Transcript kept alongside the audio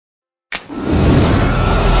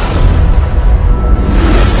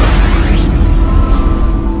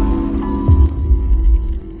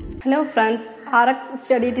Hello friends, RX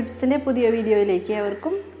Study Tips in a video.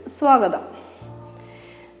 Swagatham.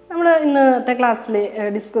 We will class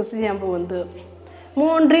discuss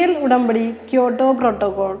Montreal Kyoto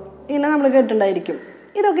Protocol. This is what we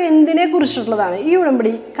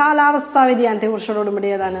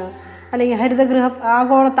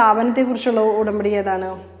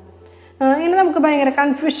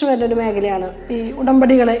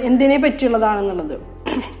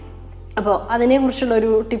will അപ്പോൾ അതിനെക്കുറിച്ചുള്ള ഒരു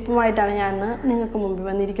ടിപ്പുമായിട്ടാണ് ഞാൻ നിങ്ങൾക്ക് മുമ്പിൽ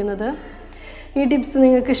വന്നിരിക്കുന്നത്. ഈ ടിപ്സ്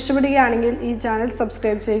നിങ്ങൾക്ക് ഇഷ്ടപ്പെടുകയാണെങ്കിൽ ഈ ചാനൽ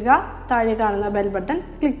സബ്സ്ക്രൈബ് ചെയ്യുക, താഴെ കാണുന്ന ബെൽ ബട്ടൺ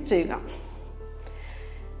ക്ലിക്ക് ചെയ്യുക.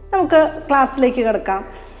 നമുക്ക് ക്ലാസ്സിലേക്ക് കടക്കാം.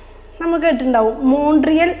 നമ്മൾ കേട്ടിട്ടുണ്ടാവും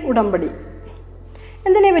മോൺട്രിയൽ ഉടമ്പടി.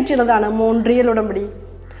 എന്തിനെ പറ്റിയുള്ളതാണ് മോൺട്രിയൽ ഉടമ്പടി?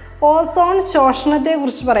 ഓസോൺ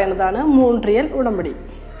ശോഷണത്തെക്കുറിച്ച് പറയുന്നതാണ് മോൺട്രിയൽ ഉടമ്പടി.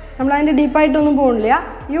 നമ്മൾ അതിൻ്റെ ഡീപ്പായിട്ടൊന്നും പോകുന്നില്ല.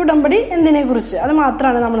 ഈ ഉടമ്പടി എന്തിനെക്കുറിച്ച് അത്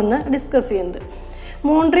മാത്രമാണ് നമ്മളിന്ന് ഡിസ്കസ് ചെയ്യുന്നത്.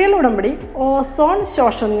 മോൺട്രിയൽ ഉടമ്പടി ഓസോൺ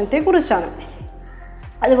ശോഷണത്തെക്കുറിച്ചാണ്.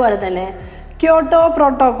 അതുപോലെ തന്നെ ക്യോട്ടോ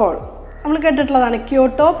പ്രോട്ടോകോൾ നമ്മൾ കേട്ടിട്ടുള്ളതാണ്.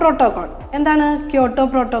 ക്യോട്ടോ പ്രോട്ടോകോൾ എന്താണ്? ക്യോട്ടോ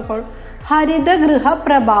പ്രോട്ടോകോൾ ഹരിതഗൃഹ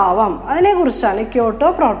പ്രഭാവം, അതിനെക്കുറിച്ചാണ് ക്യോട്ടോ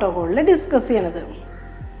പ്രോട്ടോകോളിൽ ഡിസ്കസ് ചെയ്യുന്നത്.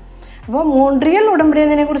 അപ്പോൾ മോൺട്രിയൽ ഉടമ്പടി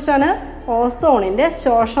എന്നതിനെക്കുറിച്ചാണ്, ഓസോണിൻ്റെ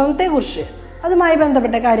ശോഷണത്തെക്കുറിച്ച് അതുമായി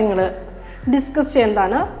ബന്ധപ്പെട്ട കാര്യങ്ങൾ ഡിസ്കസ്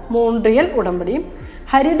ചെയ്യുന്നതാണ് മോൺട്രിയൽ ഉടമ്പടി.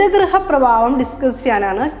 ഹരിതഗൃഹ പ്രഭാവം ഡിസ്കസ്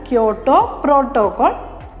ചെയ്യാനാണ് ക്യോട്ടോ പ്രോട്ടോകോൾ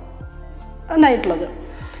എന്നായിട്ടുള്ളത്.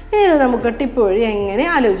 ഇനി ഇത് നമുക്ക് ടിപ്പ് വഴി എങ്ങനെ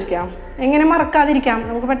ആലോചിക്കാം, എങ്ങനെ മറക്കാതിരിക്കാം?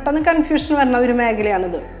 നമുക്ക് പെട്ടെന്ന് കൺഫ്യൂഷൻ വരുന്ന ഒരു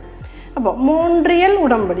മേഖലയാണിത്. അപ്പോൾ മോൺട്രിയൽ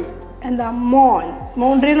ഉടമ്പടി എന്താ?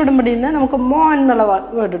 മോൺട്രിയൽ ഉടമ്പടിയിൽ നിന്ന് നമുക്ക് മോൻ എന്നുള്ള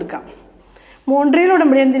വേർഡ് എടുക്കാം. മോൺട്രിയൽ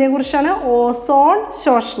ഉടമ്പടി എന്തിനെ കുറിച്ചാണ്? ഓസോൺ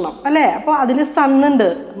ശോഷണം അല്ലേ? അപ്പോൾ അതിൽ സണ്ണുണ്ട്.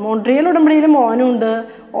 മോൺട്രിയൽ ഉടമ്പടിയിൽ മോനും ഉണ്ട്,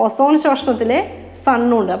 ഓസോൺ ശോഷണത്തിലെ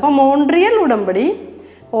സണ്ണും ഉണ്ട്. അപ്പോൾ മോൺട്രിയൽ ഉടമ്പടി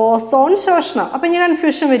ഓസോൺ ശോഷണം. അപ്പം ഇനി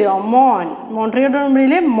കൺഫ്യൂഷൻ വരുമോ? മോൺട്രിയൽ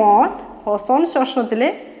ഉടമ്പടിയിലെ മോൻ, ഓസോൺ ശോഷണത്തിലെ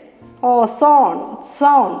ഓസോൺ,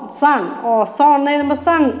 സൺ, ഓസോൺ എന്ന് എഴുതുമ്പോൾ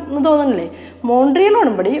സൺ എന്ന് തോന്നുന്നില്ലേ? മോൺട്രിയൽ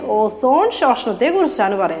ഉടമ്പടി ഓസോൺ ശോഷണത്തെ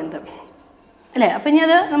കുറിച്ചാണ് പറയുന്നത് അല്ലേ? അപ്പം ഇനി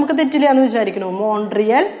അത് നമുക്ക് തെറ്റില്ല എന്ന് വിചാരിക്കുന്നു.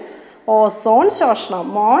 Montreal ozone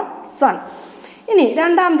ശോഷണം, sun. ഇനി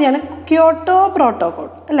രണ്ടാമത്തെയാണ് ക്യോട്ടോ പ്രോട്ടോകോൾ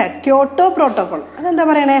അല്ലേ? ക്യോട്ടോ പ്രോട്ടോകോൾ അതെന്താ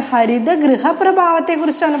പറയണേ? ഹരിതഗൃഹ പ്രഭാവത്തെ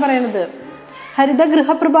കുറിച്ചാണ് പറയുന്നത്.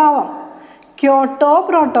 ഹരിതഗൃഹ പ്രഭാവം, ക്യോട്ടോ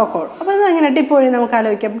പ്രോട്ടോകോൾ. അപ്പോൾ ഇത് എങ്ങനെ ടിപ്പ് വഴി നമുക്ക്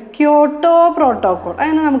ആലോചിക്കാം. ക്യോട്ടോ പ്രോട്ടോകോൾ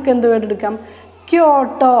അങ്ങനെ നമുക്ക് എന്ത് വേർഡ് എടുക്കാം?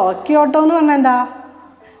 ക്യോട്ടോ. ക്യോട്ടോ എന്ന് പറഞ്ഞാൽ എന്താ?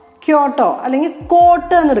 ക്യോട്ടോ അല്ലെങ്കിൽ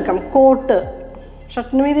കോട്ട് എന്നെടുക്കാം. കോട്ട്,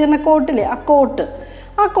 ഷർട്ടിന് മീതി വരുന്ന കോട്ടില്ലേ, ആ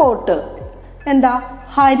കോട്ട് എന്താ?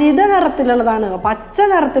 ഹരിത നിറത്തിലുള്ളതാണ്, പച്ച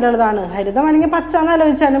നിറത്തിലുള്ളതാണ്. ഹരിതം അല്ലെങ്കിൽ പച്ച എന്ന്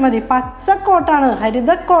ആലോചിച്ചാലും മതി. പച്ചക്കോട്ടാണ്,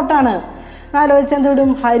 ഹരിതക്കോട്ടാണ് എന്നാലോചിച്ചാൽ എന്ത്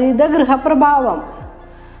വിടും? ഹരിതഗൃഹ പ്രഭാവം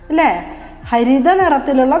അല്ലേ? ഹരിത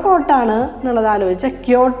നിറത്തിലുള്ള കോട്ടാണ് എന്നുള്ളത് ആലോചിച്ച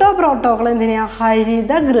ക്യോട്ടോ പ്രോട്ടോകോൾ എന്തിനാ?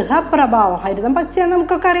 ഹരിതഗൃഹ പ്രഭാവം. ഹരിതം പച്ചയാന്ന്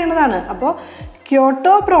നമുക്കൊക്കെ അറിയുന്നതാണ്. അപ്പോൾ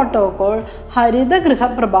ക്യോട്ടോ പ്രോട്ടോകോൾ ഹരിതഗൃഹ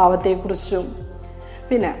പ്രഭാവത്തെക്കുറിച്ചും,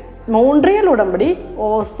 പിന്നെ മോൺട്രിയൽ ഉടമ്പടി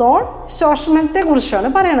ഓസോൺ ശോഷണത്തെ കുറിച്ചാണ്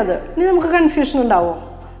പറയണത്. ഇനി നമുക്ക് കൺഫ്യൂഷൻ ഉണ്ടാവോ?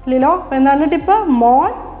 ഇല്ലല്ലോ. എന്താണ് tip?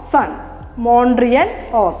 Sun, Montreal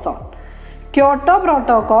ozone. Kyoto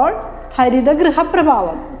protocol ഹരിതഗൃഹ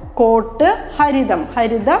പ്രഭാവം, കോട്ട് ഹരിതം,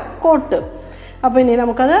 ഹരിത കോട്ട്. അപ്പോൾ ഇനി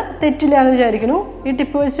നമുക്കത് തെറ്റില്ല എന്ന് വിചാരിക്കുന്നു. ഈ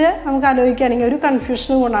ടിപ്പ് വെച്ച് നമുക്ക് ആലോചിക്കുകയാണെങ്കിൽ ഒരു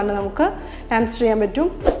കൺഫ്യൂഷനും കൊണ്ടാണ് നമുക്ക് ആൻസർ ചെയ്യാൻ പറ്റും.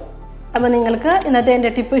 അപ്പോൾ നിങ്ങൾക്ക് ഇന്നത്തെ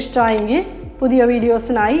എൻ്റെ ടിപ്പ് ഇഷ്ടമായെങ്കിൽ പുതിയ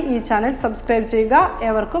വീഡിയോസിനായി ഈ ചാനൽ സബ്സ്ക്രൈബ് ചെയ്യുക.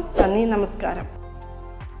 ഏവർക്കും നന്ദി, നമസ്കാരം.